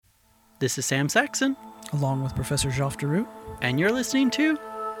This is Sam Saxon, along with Professor Joff DeRoot, and you're listening to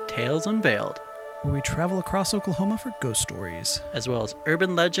Tales Unveiled, where we travel across Oklahoma for ghost stories, as well as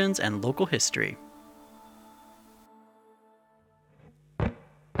urban legends and local history.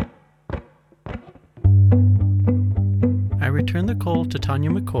 I returned the call to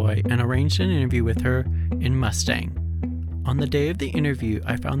Tanya McCoy and arranged an interview with her in Mustang. On the day of the interview,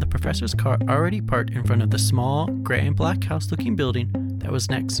 I found the professor's car already parked in front of the small, gray and black house-looking building that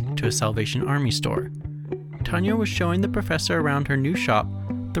was next to a Salvation Army store. Tanya was showing the professor around her new shop,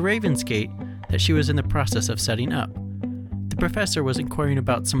 the Raven's Gate, that she was in the process of setting up. The professor was inquiring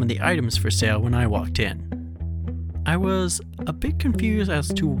about some of the items for sale when I walked in. I was a bit confused as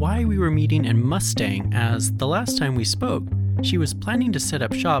to why we were meeting in Mustang, as the last time we spoke, she was planning to set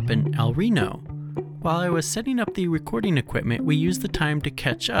up shop in El Reno. While I was setting up the recording equipment, we used the time to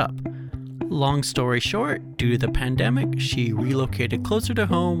catch up. Long story short, due to the pandemic, she relocated closer to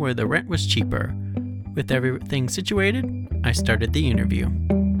home where the rent was cheaper. With everything situated, I started the interview.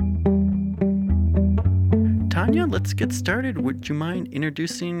 Tanya, let's get started. Would you mind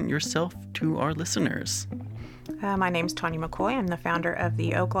introducing yourself to our listeners? My name's Tanya McCoy. I'm the founder of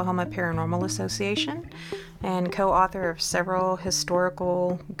the Oklahoma Paranormal Association and co-author of several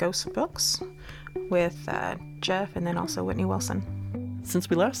historical ghost books with Jeff and then also Whitney Wilson.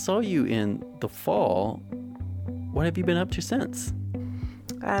 Since we last saw you in the fall, what have you been up to since?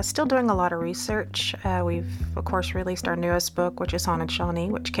 Still doing a lot of research. We've, of course, released our newest book, which is Haunted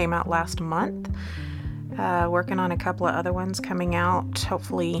Shawnee, which came out last month. Working on a couple of other ones coming out,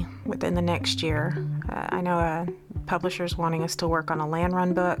 hopefully within the next year. I know a publisher's wanting us to work on a land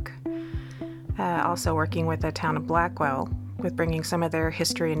run book. Also working with the town of Blackwell with bringing some of their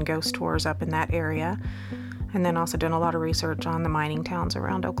history and ghost tours up in that area. And then also doing a lot of research on the mining towns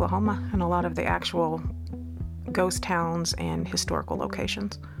around Oklahoma and a lot of the actual ghost towns and historical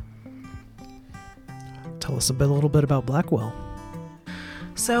locations. Tell us a little bit about Blackwell.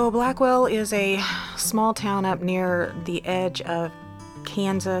 So Blackwell is a small town up near the edge of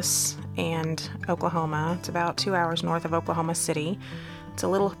Kansas and Oklahoma. It's about 2 hours north of Oklahoma City. It's a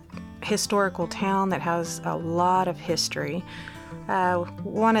little historical town that has a lot of history.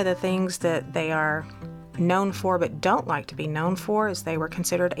 One of the things that they are known for but don't like to be known for is they were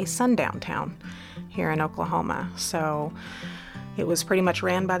considered a sundown town here in Oklahoma. So it was pretty much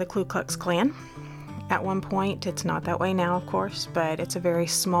ran by the Ku Klux Klan. At one point, it's not that way now, of course, but it's a very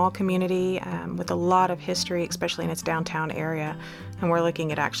small community with a lot of history, especially in its downtown area. And we're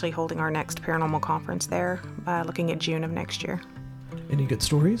looking at actually holding our next paranormal conference there, looking at June of next year. Any good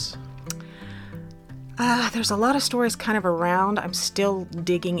stories? There's a lot of stories kind of around. I'm still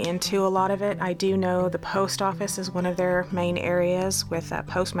digging into a lot of it. I do know the post office is one of their main areas with a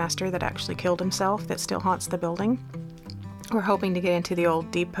postmaster that actually killed himself that still haunts the building. We're hoping to get into the old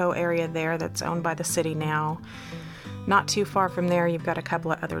depot area there that's owned by the city now. Not too far from there, you've got a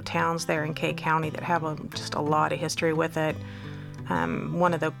couple of other towns there in Kay County that have just a lot of history with it.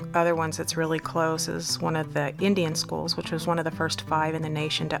 One of the other ones that's really close is one of the Indian schools, which was one of the first 5 in the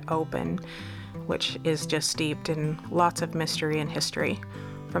nation to open, which is just steeped in lots of mystery and history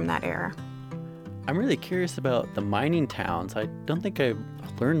from that era. I'm really curious about the mining towns. I don't think I've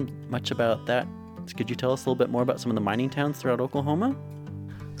learned much about that. Could you tell us a little bit more about some of the mining towns throughout Oklahoma?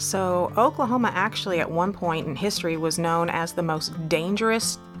 So Oklahoma actually at one point in history was known as the most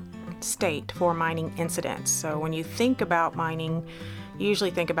dangerous state for mining incidents. So when you think about mining, you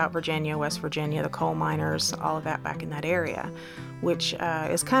usually think about Virginia, West Virginia, the coal miners, all of that back in that area, which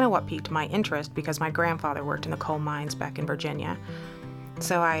is kind of what piqued my interest because my grandfather worked in the coal mines back in Virginia.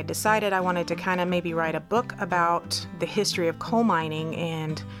 So I decided I wanted to kind of maybe write a book about the history of coal mining,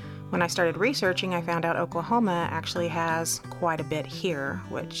 and when I started researching, I found out Oklahoma actually has quite a bit here,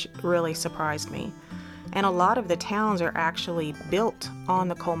 which really surprised me. And a lot of the towns are actually built on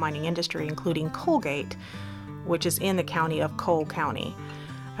the coal mining industry, including Colgate, which is in the county of Cole County.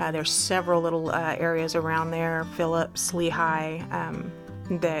 There's several little areas around there, Phillips, Lehigh,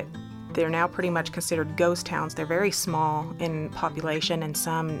 that they're now pretty much considered ghost towns. They're very small in population and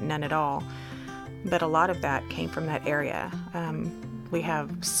some none at all. But a lot of that came from that area. We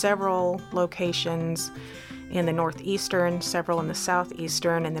have several locations in the northeastern, several in the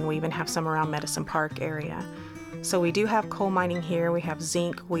southeastern, and then we even have some around Medicine Park area. So we do have coal mining here. We have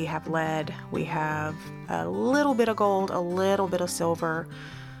zinc, we have lead, we have a little bit of gold, a little bit of silver,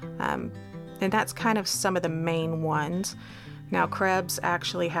 and that's kind of some of the main ones. Now Krebs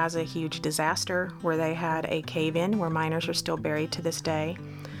actually has a huge disaster where they had a cave-in where miners are still buried to this day.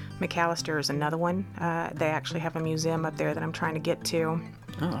 McAllister is another one. They actually have a museum up there that I'm trying to get to.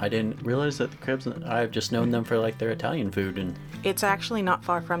 Oh, I didn't realize that the cribs. I've just known them for like their Italian food, and It's actually not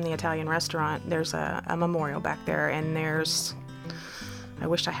far from the Italian restaurant. There's a memorial back there, and I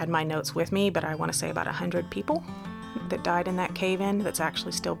wish I had my notes with me, but I want to say about 100 people that died in that cave-in that's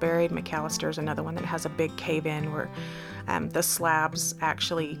actually still buried. McAllister's another one that has a big cave-in where the slabs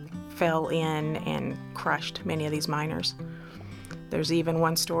actually fell in and crushed many of these miners. There's even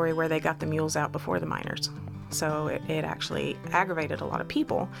one story where they got the mules out before the miners. So it actually aggravated a lot of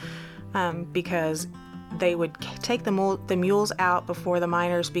people because they would take the mules out before the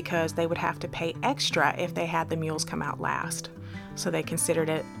miners because they would have to pay extra if they had the mules come out last. So they considered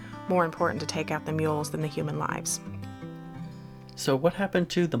it more important to take out the mules than the human lives. So what happened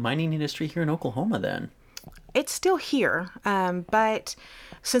to the mining industry here in Oklahoma then? It's still here, but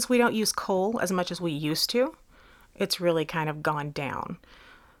since we don't use coal as much as we used to, it's really kind of gone down.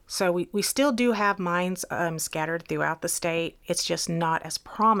 So we still do have mines scattered throughout the state. It's just not as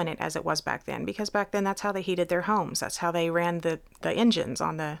prominent as it was back then, because back then that's how they heated their homes. That's how they ran the engines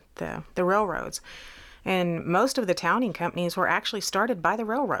on the railroads. And most of the towning companies were actually started by the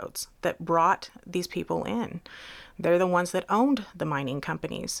railroads that brought these people in. They're the ones that owned the mining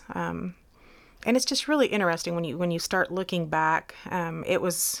companies. And it's just really interesting when you start looking back. It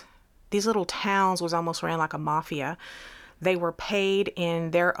was, these little towns was almost ran like a mafia. They were paid in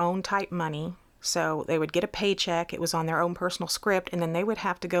their own type money. So they would get a paycheck. It was on their own personal script. And then they would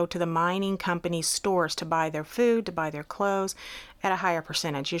have to go to the mining company stores to buy their food, to buy their clothes at a higher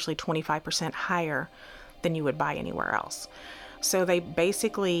percentage, usually 25% higher than you would buy anywhere else. So they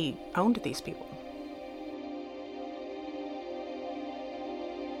basically owned these people.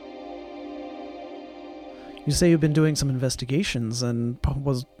 You say you've been doing some investigations, and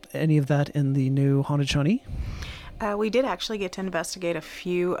was any of that in the new Haunted Shawnee? We did actually get to investigate a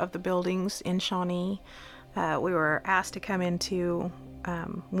few of the buildings in Shawnee. We were asked to come into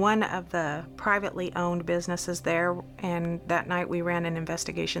one of the privately owned businesses there, and that night we ran an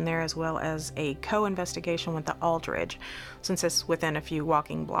investigation there as well as a co-investigation with the Aldridge, since it's within a few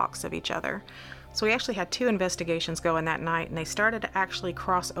walking blocks of each other. So we actually had two investigations going that night, and they started to actually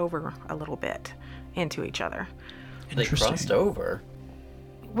cross over a little bit into each other. They crossed over?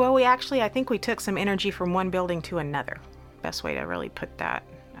 Well, I think we took some energy from one building to another. Best way to really put that.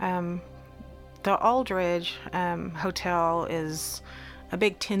 The Aldridge Hotel is a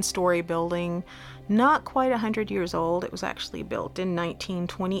big 10-story building, not quite 100 years old. It was actually built in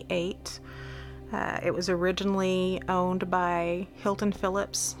 1928. It was originally owned by Hilton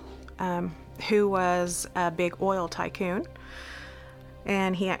Phillips, who was a big oil tycoon.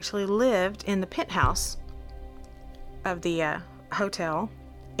 And he actually lived in the penthouse of the hotel.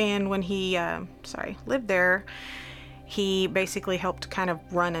 And when he lived there, he basically helped kind of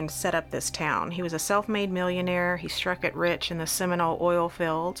run and set up this town. He was a self-made millionaire. He struck it rich in the Seminole oil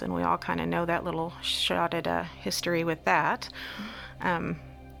fields, and we all kind of know that little shotted history with that, and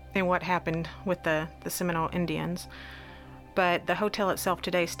what happened with the Seminole Indians. But the hotel itself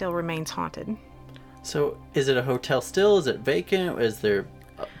today still remains haunted. So is it a hotel still? Is it vacant? Is there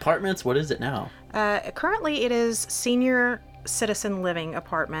apartments? What is it now? Currently it is senior citizen living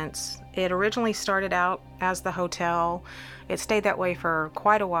apartments. It originally started out as the hotel. It stayed that way for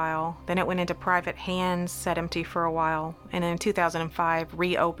quite a while. Then it went into private hands, sat empty for a while, and in 2005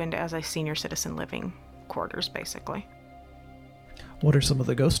 reopened as a senior citizen living quarters, basically. What are some of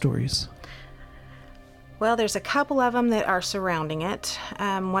the ghost stories? Well, there's a couple of them that are surrounding it.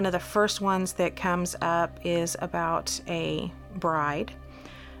 One of the first ones that comes up is about a bride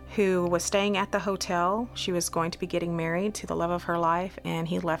who was staying at the hotel. She was going to be getting married to the love of her life, and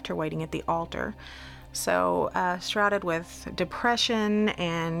he left her waiting at the altar. So, shrouded with depression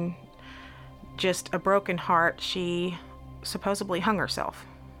and just a broken heart, she supposedly hung herself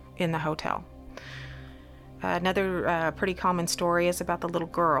in the hotel. Another pretty common story is about the little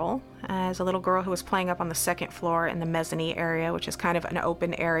girl. It's a little girl who was playing up on the second floor in the mezzanine area, which is kind of an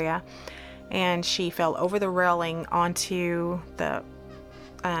open area, and she fell over the railing onto the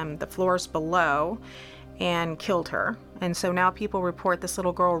floors below and killed her. And so now people report this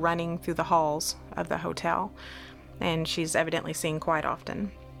little girl running through the halls of the hotel, and she's evidently seen quite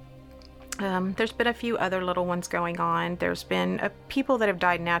often. There's been a few other little ones going on. There's been people that have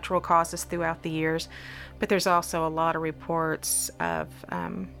died natural causes throughout the years, but there's also a lot of reports of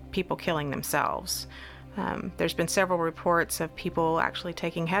people killing themselves. There's been several reports of people actually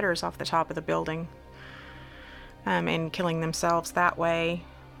taking headers off the top of the building and killing themselves that way.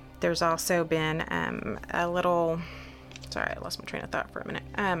 There's also been I lost my train of thought for a minute.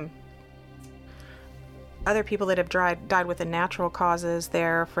 other people that have died with the natural causes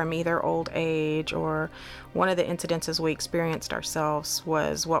there from either old age, or one of the incidences we experienced ourselves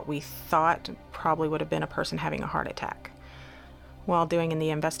was what we thought probably would have been a person having a heart attack. While doing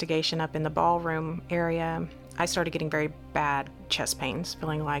the investigation up in the ballroom area, I started getting very bad chest pains,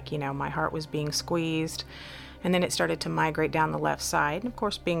 feeling like, my heart was being squeezed. And then it started to migrate down the left side. And of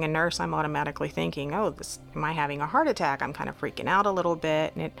course, being a nurse, I'm automatically thinking, am I having a heart attack? I'm kind of freaking out a little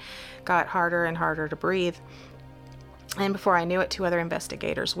bit. And it got harder and harder to breathe. And before I knew it, 2 other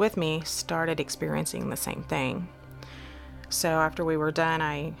investigators with me started experiencing the same thing. So after we were done,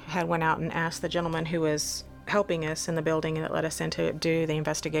 I went out and asked the gentleman who was helping us in the building that let us in to do the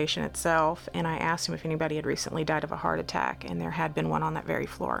investigation itself. And I asked him if anybody had recently died of a heart attack. And there had been one on that very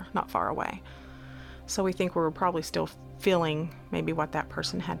floor, not far away. So we think we were probably still feeling maybe what that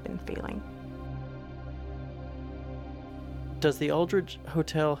person had been feeling. Does the Aldridge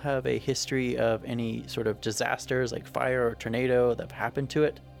Hotel have a history of any sort of disasters like fire or tornado that have happened to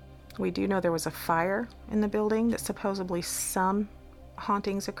it? We do know there was a fire in the building that supposedly some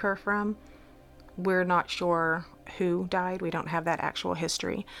hauntings occur from. We're not sure who died. We don't have that actual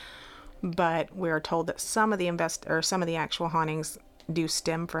history. But we are told that some of the actual hauntings do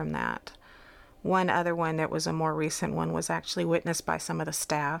stem from that. One other one that was a more recent one was actually witnessed by some of the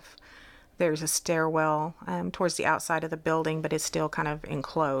staff. There's a stairwell towards the outside of the building, but it's still kind of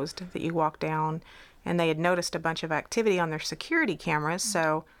enclosed that you walk down. And they had noticed a bunch of activity on their security cameras,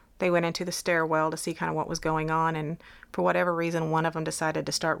 so they went into the stairwell to see kind of what was going on. And for whatever reason, one of them decided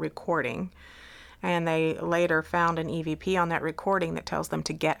to start recording. And they later found an EVP on that recording that tells them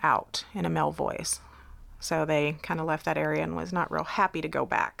to get out in a male voice. So they kind of left that area and was not real happy to go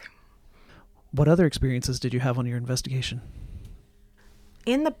back. What other experiences did you have on your investigation?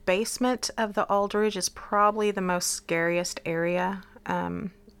 In the basement of the Aldridge is probably the most scariest area.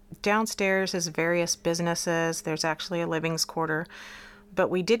 Downstairs is various businesses. There's actually a livings quarter. But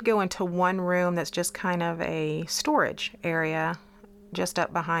we did go into one room that's just kind of a storage area just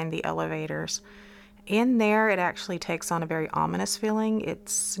up behind the elevators. In there, it actually takes on a very ominous feeling.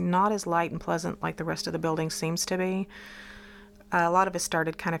 It's not as light and pleasant like the rest of the building seems to be. A lot of us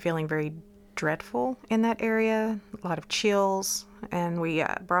started kind of feeling very dreadful in that area, a lot of chills, and we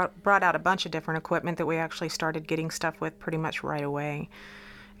brought out a bunch of different equipment that we actually started getting stuff with pretty much right away.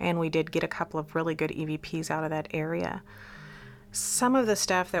 And we did get a couple of really good EVPs out of that area. Some of the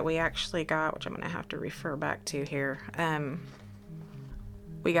stuff that we actually got, which I'm going to have to refer back to here,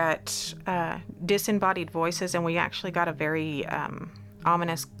 we got disembodied voices, and we actually got a very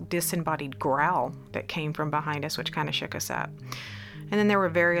ominous disembodied growl that came from behind us, which kind of shook us up. And then there were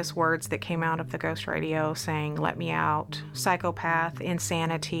various words that came out of the ghost radio saying, "Let me out," "psychopath,"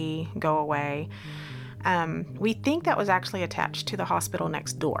 "insanity," "go away." We think that was actually attached to the hospital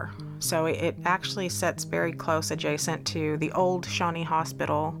next door. So it actually sits very close adjacent to the old Shawnee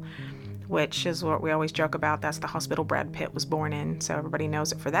Hospital, which is what we always joke about. That's the hospital Brad Pitt was born in, so everybody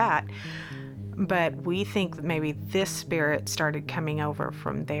knows it for that. But we think that maybe this spirit started coming over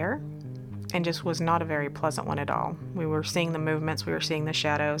from there and just was not a very pleasant one at all. We were seeing the movements, we were seeing the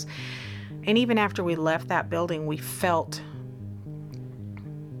shadows. And even after we left that building, we felt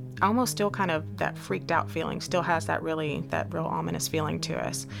almost still kind of that freaked out feeling, still has that real ominous feeling to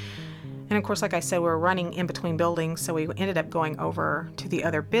us. And of course, like I said, we were running in between buildings, so we ended up going over to the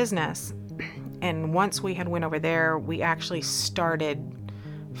other business. And once we had went over there, we actually started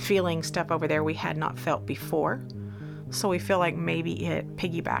feeling stuff over there we had not felt before. So we feel like maybe it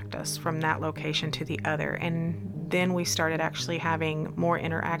piggybacked us from that location to the other. And then we started actually having more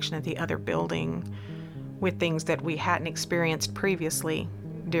interaction at the other building with things that we hadn't experienced previously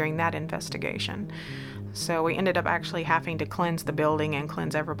during that investigation. So we ended up actually having to cleanse the building and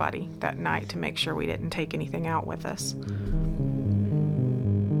cleanse everybody that night to make sure we didn't take anything out with us.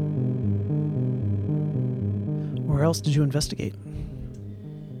 Where else did you investigate?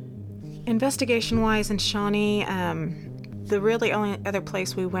 Investigation-wise in Shawnee, the really only other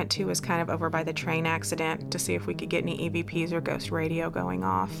place we went to was kind of over by the train accident to see if we could get any EVPs or ghost radio going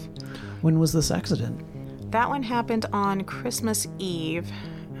off. When was this accident? That one happened on Christmas Eve,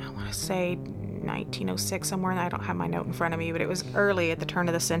 I want to say 1906 somewhere, and I don't have my note in front of me, but it was early at the turn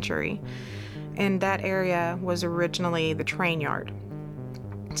of the century. And that area was originally the train yard.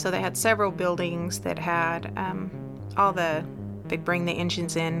 So they had several buildings that had they'd bring the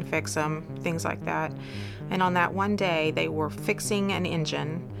engines in, fix them, things like that. And on that one day, they were fixing an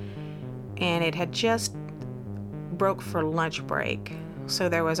engine, and it had just broke for lunch break. So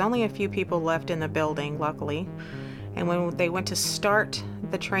there was only a few people left in the building, luckily. And when they went to start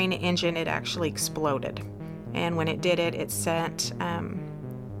the train engine, it actually exploded. And when it did it, it sent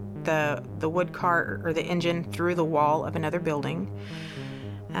the wood cart or the engine through the wall of another building.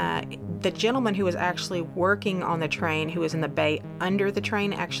 The gentleman who was actually working on the train, who was in the bay under the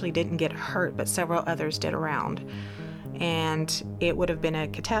train, actually didn't get hurt, but several others did around. And it would have been a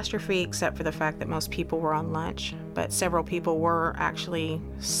catastrophe except for the fact that most people were on lunch. But several people were actually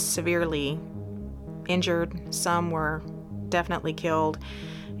severely injured. Some were definitely killed.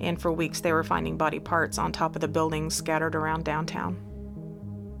 And for weeks they were finding body parts on top of the buildings scattered around downtown.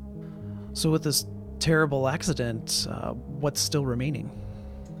 So with this terrible accident, what's still remaining?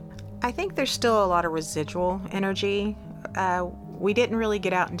 I think there's still a lot of residual energy. We didn't really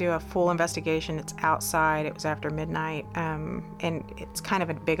get out and do a full investigation. It's outside. It was after midnight, and it's kind of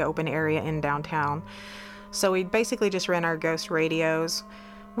a big open area in downtown. So we basically just ran our ghost radios.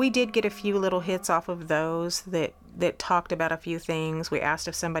 We did get a few little hits off of those that talked about a few things. We asked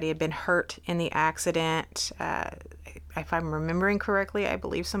if somebody had been hurt in the accident. If I'm remembering correctly, I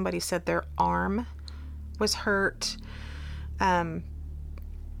believe somebody said their arm was hurt.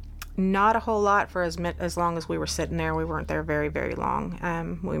 Not a whole lot for as long as we were sitting there. We weren't there very, very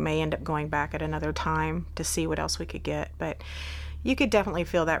long. We may end up going back at another time to see what else we could get, but you could definitely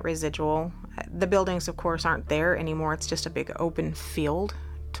feel that residual. The buildings, of course, aren't there anymore. It's just a big open field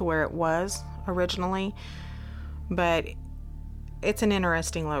to where it was originally, but it's an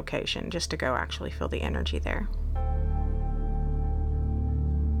interesting location just to go actually feel the energy there.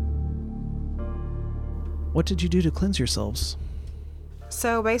 What did you do to cleanse yourselves?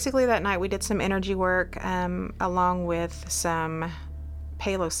 So basically that night we did some energy work along with some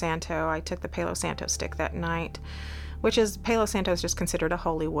Palo Santo. I took the Palo Santo stick that night, which is, Palo Santo is just considered a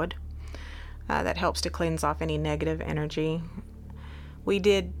holy wood that helps to cleanse off any negative energy. We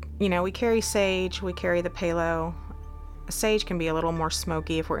did, we carry sage, we carry the Palo. Sage can be a little more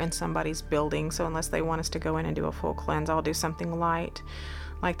smoky if we're in somebody's building, so unless they want us to go in and do a full cleanse, I'll do something light,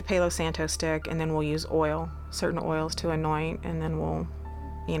 like the Palo Santo stick, and then we'll use certain oils to anoint, and then we'll,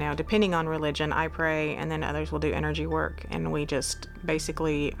 depending on religion, I pray, and then others will do energy work, and we just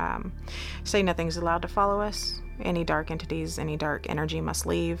basically say nothing's allowed to follow us. Any dark entities, any dark energy must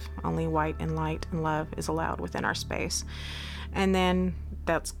leave. Only white and light and love is allowed within our space. And then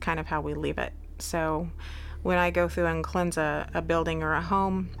that's kind of how we leave it. So when I go through and cleanse a building or a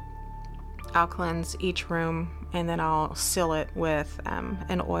home, I'll cleanse each room, and then I'll seal it with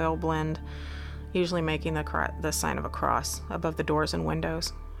an oil blend, usually making the sign of a cross above the doors and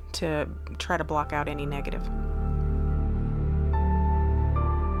windows to try to block out any negative.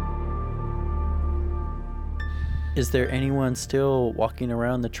 Is there anyone still walking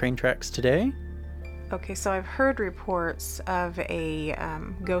around the train tracks today? Okay, so I've heard reports of a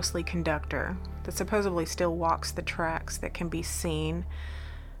ghostly conductor that supposedly still walks the tracks that can be seen.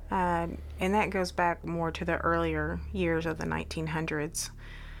 And that goes back more to the earlier years of the 1900s.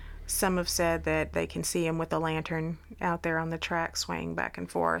 Some have said that they can see him with a lantern out there on the track swaying back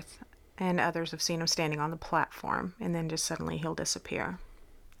and forth, and others have seen him standing on the platform, and then just suddenly he'll disappear.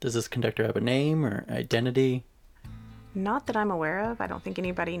 Does this conductor have a name or identity? Not that I'm aware of. I don't think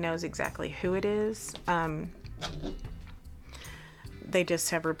anybody knows exactly who it is. They just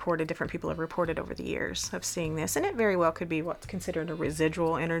have reported, different people have reported over the years of seeing this, and it very well could be what's considered a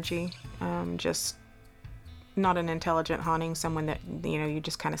residual energy, just not an intelligent haunting, someone that, you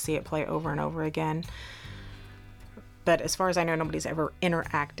just kind of see it play over and over again. But as far as I know, nobody's ever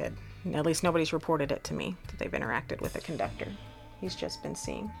interacted. At least nobody's reported it to me, that they've interacted with a conductor. He's just been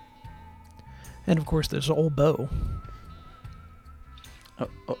seen. And of course, there's old Bo.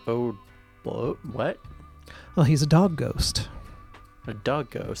 Oh, what? Well, he's a dog ghost. A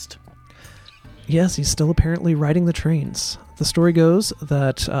dog ghost? Yes, he's still apparently riding the trains. The story goes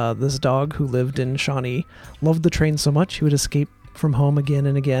that this dog who lived in Shawnee loved the train so much he would escape from home again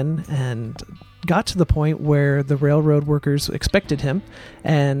and again, and got to the point where the railroad workers expected him,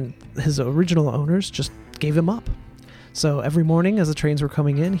 and his original owners just gave him up. So every morning as the trains were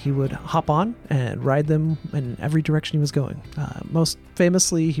coming in, he would hop on and ride them in every direction he was going. Most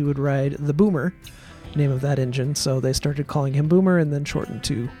famously, he would ride the Boomer, name of that engine, so they started calling him Boomer and then shortened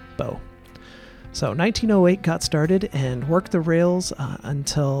to Bo. So 1908 got started and worked the rails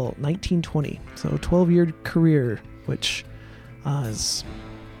until 1920. So 12-year career, which is...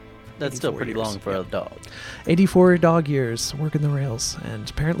 That's still pretty years. long for a dog. 84 dog years working the rails, and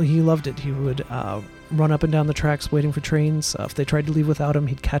apparently he loved it. He would run up and down the tracks waiting for trains. If they tried to leave without him,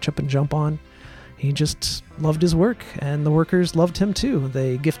 he'd catch up and jump on. He just loved his work, and the workers loved him too.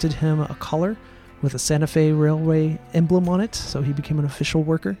 They gifted him a collar with a Santa Fe Railway emblem on it, so he became an official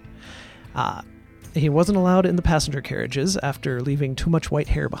worker. He wasn't allowed in the passenger carriages after leaving too much white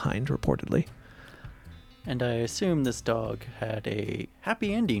hair behind, reportedly. And I assume this dog had a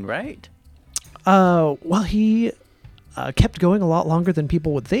happy ending, right? Well, he kept going a lot longer than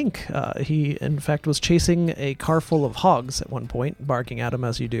people would think. He, in fact, was chasing a car full of hogs at one point, barking at him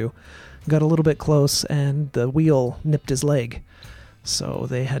as you do. Got a little bit close, and the wheel nipped his leg. So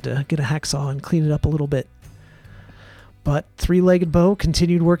they had to get a hacksaw and clean it up a little bit. But Three-Legged Beau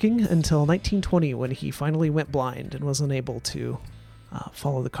continued working until 1920, when he finally went blind and was unable to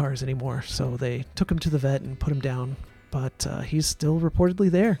follow the cars anymore. So they took him to the vet and put him down. But he's still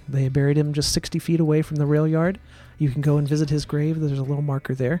reportedly there. They buried him just 60 feet away from the rail yard. You can go and visit his grave. There's a little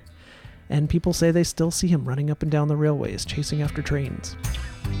marker there. And people say they still see him running up and down the railways, chasing after trains.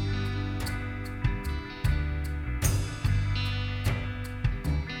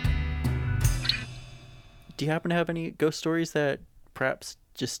 Do you happen to have any ghost stories that perhaps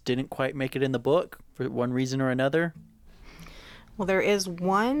just didn't quite make it in the book for one reason or another? Well, there is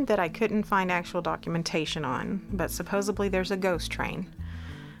one that I couldn't find actual documentation on, but supposedly there's a ghost train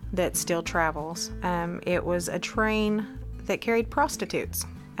that still travels. It was a train that carried prostitutes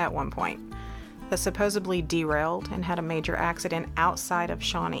at one point that supposedly derailed and had a major accident outside of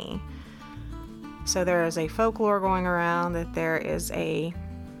Shawnee. So there is a folklore going around that there is a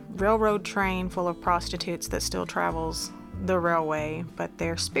railroad train full of prostitutes that still travels the railway, but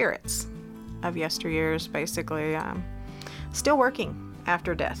they're spirits of yesteryears, basically still working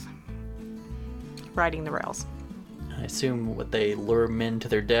after death, riding the rails. I assume what they lure men to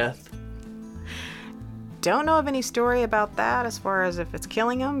their death. Don't know of any story about that as far as if it's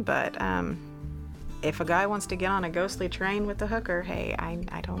killing them, but if a guy wants to get on a ghostly train with a hooker, hey,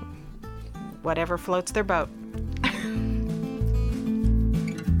 I don't, whatever floats their boat.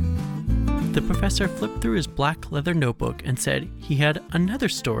 The professor flipped through his black leather notebook and said he had another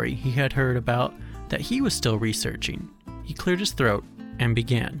story he had heard about that he was still researching. He cleared his throat and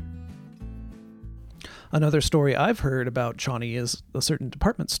began. Another story I've heard about Shawnee is a certain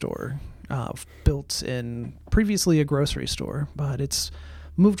department store built in previously a grocery store, but it's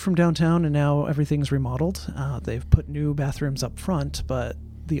moved from downtown and now everything's remodeled. They've put new bathrooms up front, but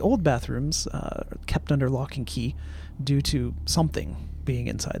the old bathrooms are kept under lock and key due to something being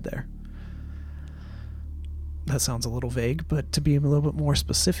inside there. That sounds a little vague, but to be a little bit more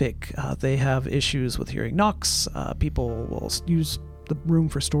specific, they have issues with hearing knocks. People will use the room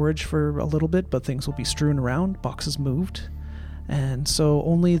for storage for a little bit, but things will be strewn around, boxes moved. And so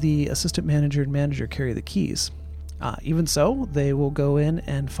only the assistant manager and manager carry the keys. Even so, they will go in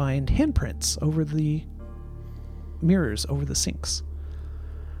and find handprints over the mirrors, over the sinks.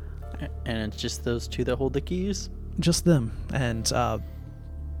 And it's just those two that hold the keys? Just them. And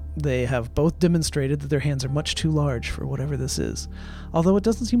they have both demonstrated that their hands are much too large for whatever this is. Although it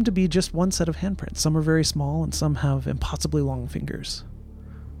doesn't seem to be just one set of handprints. Some are very small and some have impossibly long fingers.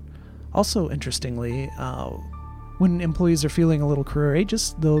 Also, interestingly, when employees are feeling a little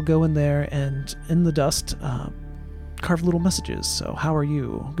courageous, they'll go in there and, in the dust, carve little messages. So, how are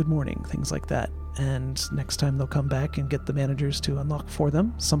you? Good morning, things like that. And next time they'll come back and get the managers to unlock for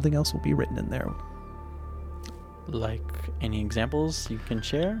them, something else will be written in there. Like any examples you can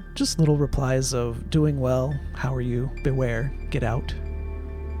share? Just little replies of doing well, how are you, beware, get out.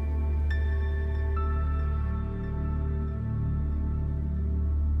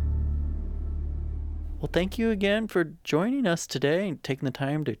 Well, thank you again for joining us today and taking the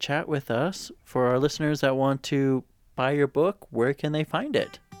time to chat with us. For our listeners that want to buy your book, where can they find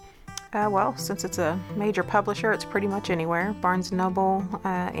it? Well, since it's a major publisher, it's pretty much anywhere. Barnes & Noble,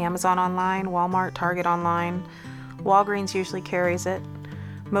 Amazon online, Walmart, Target online. Walgreens usually carries it.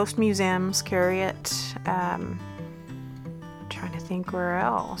 Most museums carry it. Trying to think where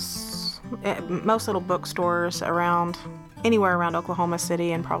else. Most little bookstores anywhere around Oklahoma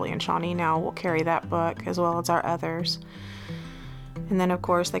City and probably in Shawnee now will carry that book as well as our others. And then, of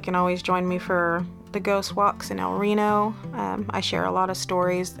course, they can always join me for the Ghost Walks in El Reno. I share a lot of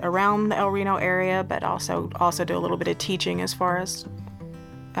stories around the El Reno area, but also do a little bit of teaching as far as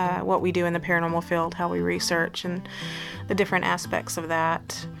what we do in the paranormal field, how we research, and the different aspects of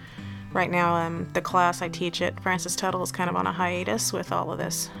that. Right now, the class I teach at Francis Tuttle is kind of on a hiatus with all of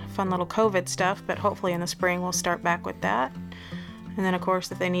this fun little COVID stuff, but hopefully in the spring we'll start back with that. And then, of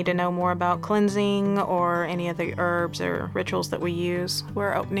course, if they need to know more about cleansing or any of the herbs or rituals that we use,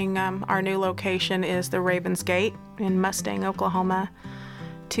 we're opening our new location is the Ravens Gate in Mustang, Oklahoma,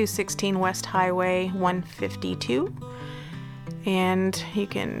 216 West Highway 152. And you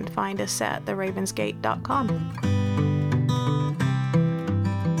can find us at theravensgate.com.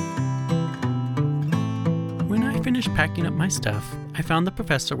 When I finished packing up my stuff, I found the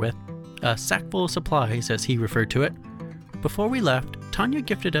professor with a sack full of supplies, as he referred to it. Before we left, Tanya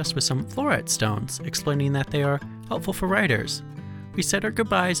gifted us with some fluorite stones, explaining that they are helpful for writers. We said our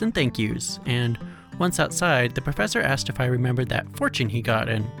goodbyes and thank yous, and once outside, the professor asked if I remembered that fortune he got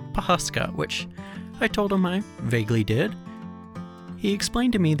in Pahaska, which I told him I vaguely did. He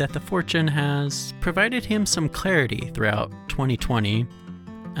explained to me that the fortune has provided him some clarity throughout 2020.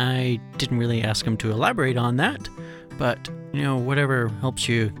 I didn't really ask him to elaborate on that, but, whatever helps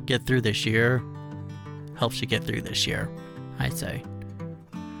you get through this year, I'd say.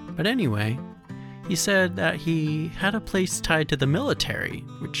 But anyway, he said that he had a place tied to the military,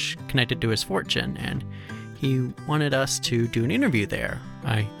 which connected to his fortune, and he wanted us to do an interview there.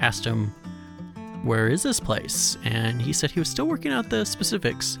 I asked him, where is this place? And he said he was still working out the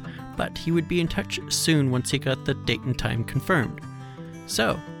specifics, but he would be in touch soon once he got the date and time confirmed.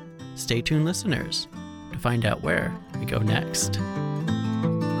 So, stay tuned, listeners, to find out where we go next.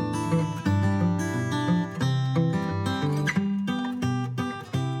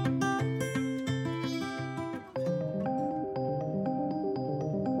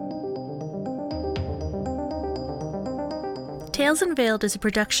 Tales Unveiled is a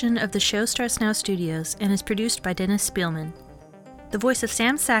production of the Show Starts Now Studios and is produced by Dennis Spielman. The voice of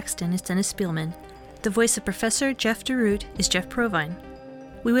Sam Saxton is Dennis Spielman. The voice of Professor Jeff DeRoot is Jeff Provine.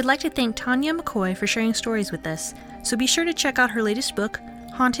 We would like to thank Tanya McCoy for sharing stories with us, so be sure to check out her latest book,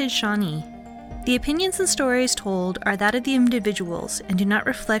 Haunted Shawnee. The opinions and stories told are that of the individuals and do not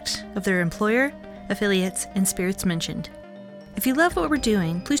reflect of their employer, affiliates, and spirits mentioned. If you love what we're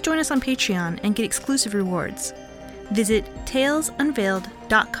doing, please join us on Patreon and get exclusive rewards. Visit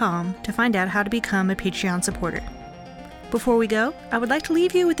TalesUnveiled.com to find out how to become a Patreon supporter. Before we go, I would like to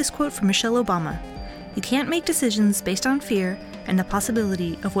leave you with this quote from Michelle Obama. You can't make decisions based on fear and the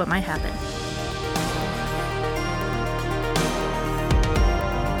possibility of what might happen.